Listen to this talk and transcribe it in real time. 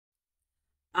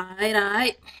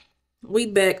Alright. We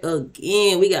back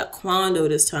again. We got Quando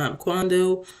this time.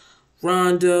 Quando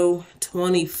Rondo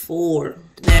 24.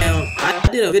 Now, I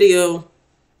did a video.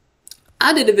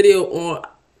 I did a video on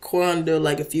Quando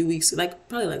like a few weeks,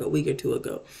 probably like a week or two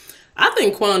ago. I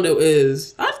think Quando,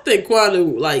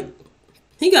 like,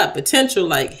 he got potential,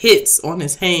 like, hits on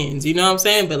his hands. You know what I'm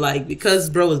saying? But, like, because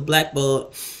bro is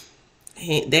blackballed,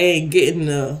 they ain't getting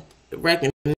the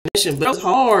recognition. But it's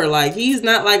hard. Like, he's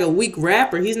not like a weak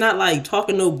rapper. He's not like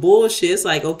talking no bullshit. It's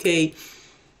like, okay,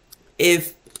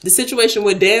 if the situation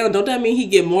went down, don't that mean he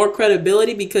get more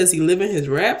credibility because he live in his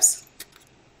raps?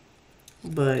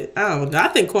 But I don't know. I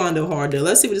think Quando hard though.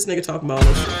 Let's see what this nigga talking about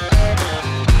on this shit.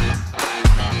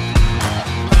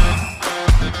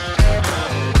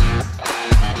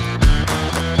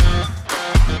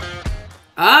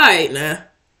 Alright now.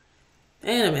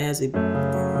 Damn, I'm assy. Getting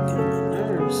my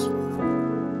nerves.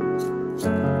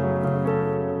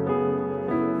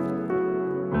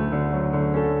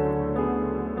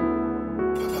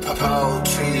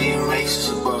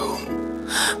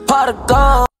 Pot of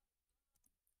gold.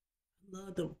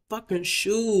 Love them fucking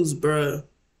shoes, bruh.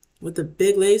 With the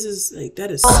big laces, like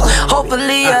that is so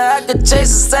hopefully I could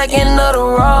chase a second of the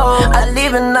road. I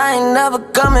leave and I ain't never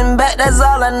coming back, that's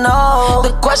all I know.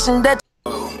 The question that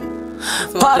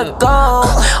pot of gold.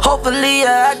 Hopefully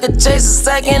I could chase a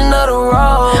second of the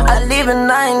road. I leave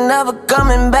and I ain't never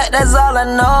coming back, that's all I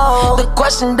know. The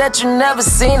question that you never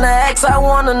seen, I ask, I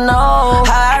wanna know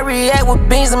how I react with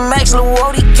beans and Max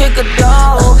Lewody kick a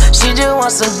dog. She just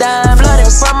wants some dime,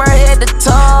 flooding from her head to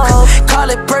toe. Call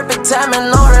it perfect timing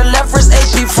on her left wrist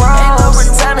AP froze. Ain't no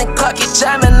retirement clock, keep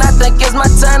chiming, I think it's my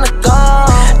time to go.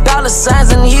 Dollar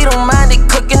signs and he don't mind it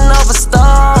cooking over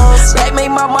stoves. Back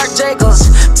made my Marc Jacobs,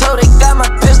 told they got my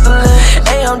pistol in.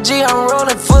 AMG, I'm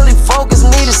rolling fully focused,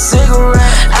 need a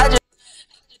cigarette.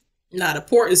 Nah, the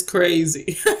port is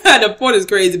crazy. The port is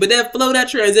crazy. But that flow, that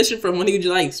transition from when he just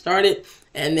like started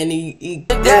and then he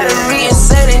gotta read and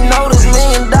say they know this $1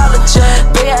 million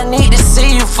check. Babe, I need to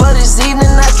see you for this evening,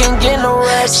 I can't get no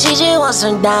rest. She just wants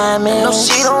some diamonds. No,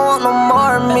 she don't want no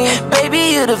more of me.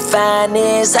 Baby, you the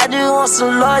finest. I just want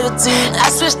some loyalty.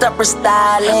 I switched up her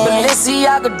styling.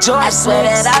 Balenciaga Jordan. I swear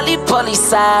that I leave police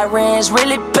sirens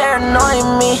really paranoid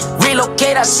me.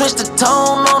 Relocate, I switched the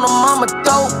tone on them, I'm a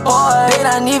dope boy. They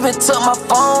done even took my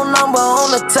phone number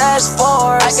on the task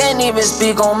force. I can't even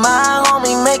speak on my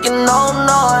homie making no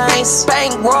noise.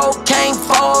 Bankroll came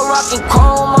for rockin'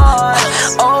 chrome on.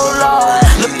 Oh Lord,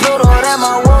 the Pluto that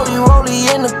my Wody Rolly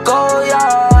in the go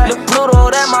yard. The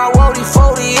Pluto that my Wody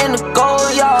 40 in the go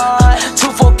yard.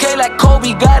 24K like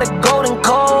Kobe, got a golden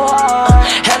cohort.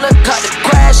 Helicopter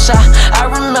crash, I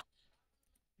remember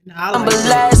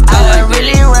last time I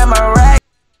really ran my rack.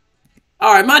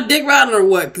 Alright, my dick riding or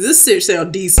what? Cause this shit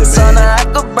sound decent, man. So now I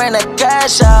could bring that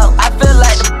cash out. I feel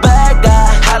like the bad guy.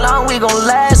 How long we gon'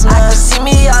 last, man? I can see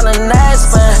me all in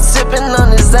Aspen, sipping on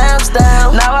his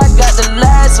Amstel. Now I got the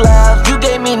last laugh. You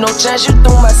gave me no chance, you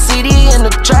threw my CD in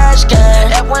the trash can.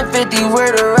 F-150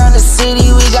 word around the city,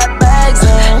 we got bags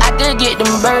in. I could get them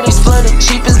birdies for the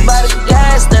cheapest by the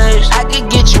gas station. I could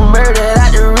get you murdered out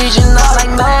the region, all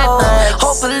like that.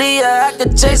 Hopefully I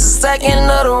could chase a second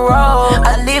of the road.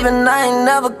 I leave and I ain't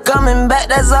never coming back,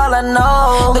 that's all I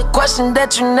know. The question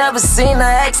that you never seen,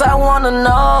 I ask, I wanna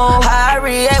know how I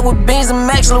react with beans and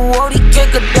Max Lewody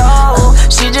kick a dog.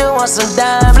 She just wants some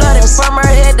dime, flooding from her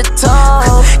head to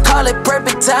toe. Call it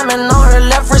perfect timing on her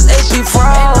left wrist AP froze.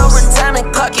 Ain't no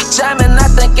retirement clock, keep chiming, I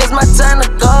think it's my time to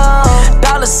go.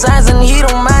 Dollar signs and he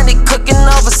don't mind it cooking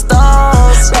over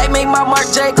stoves. Back make my Marc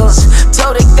Jacobs,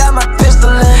 told they got my pistol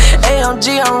in.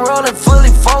 AMG, I'm rolling fully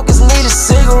focused, need a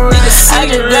cigarette. I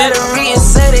just gotta read and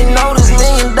say they know this $1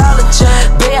 million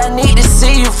check. Babe, I need to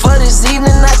see you for this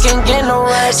evening, I can't get no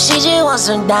rest. She just wants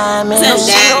some diamonds. No,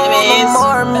 she don't want no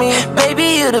more of me.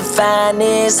 Baby, you the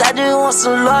finest. I just want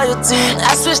some loyalty.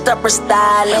 I switched up her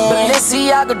styling.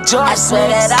 Balenciaga Jordan. I swear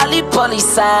that I leave police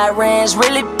sirens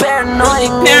really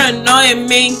paranoid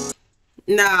me.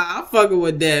 Nah, I'm fucking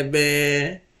with that,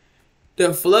 man.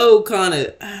 The flow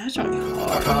kinda that's really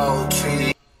hard.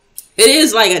 It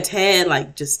is like a tad,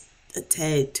 like just a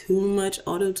tad too much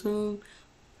auto-tune,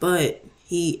 but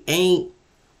he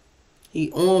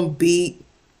on beat.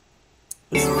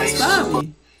 It's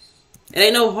sloppy. It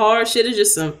ain't no hard shit, it's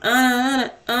just some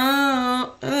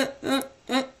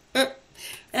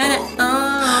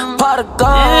pot of gold.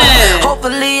 Yeah.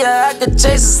 Hopefully I could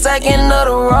chase a second of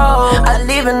the road. I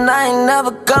leave and I ain't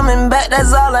never coming back,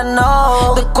 that's all I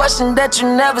know. The question that you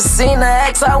never seen, I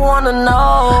ask, I wanna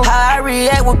know how I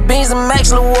react with beans and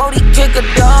Max Lewody kick a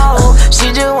dog.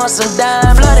 She just wants some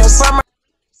dime, flooding from her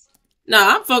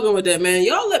Nah, I'm fucking with that, man.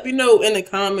 Y'all let me know in the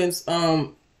comments.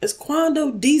 Is Quando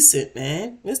decent,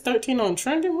 man? It's 13 on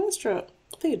trending. When's drop?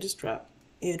 I think it just dropped.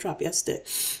 Yeah, it dropped yesterday.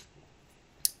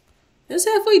 It's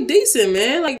halfway decent,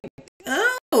 man. Like,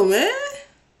 I don't know, man.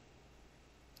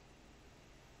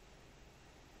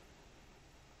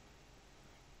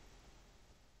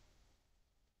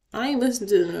 I ain't listened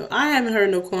to no. I haven't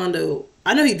heard no Quando.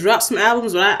 I know he dropped some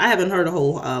albums, but I haven't heard a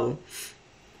whole album.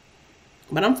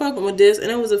 But I'm fucking with this, and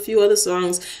there was a few other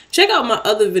songs. Check out my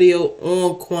other video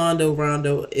on Quando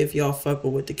Rondo if y'all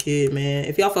fucking with the kid, man.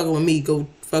 If y'all fucking with me, go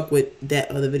fuck with that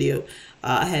other video.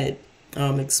 I had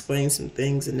explained some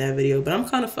things in that video, but I'm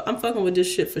fucking with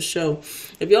this shit for sure.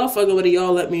 If y'all fucking with it,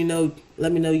 y'all let me know.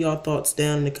 Let me know y'all thoughts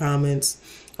down in the comments.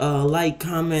 Like,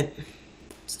 comment,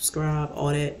 subscribe,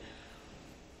 all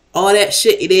that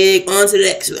shit. You dig? On to the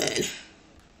next one.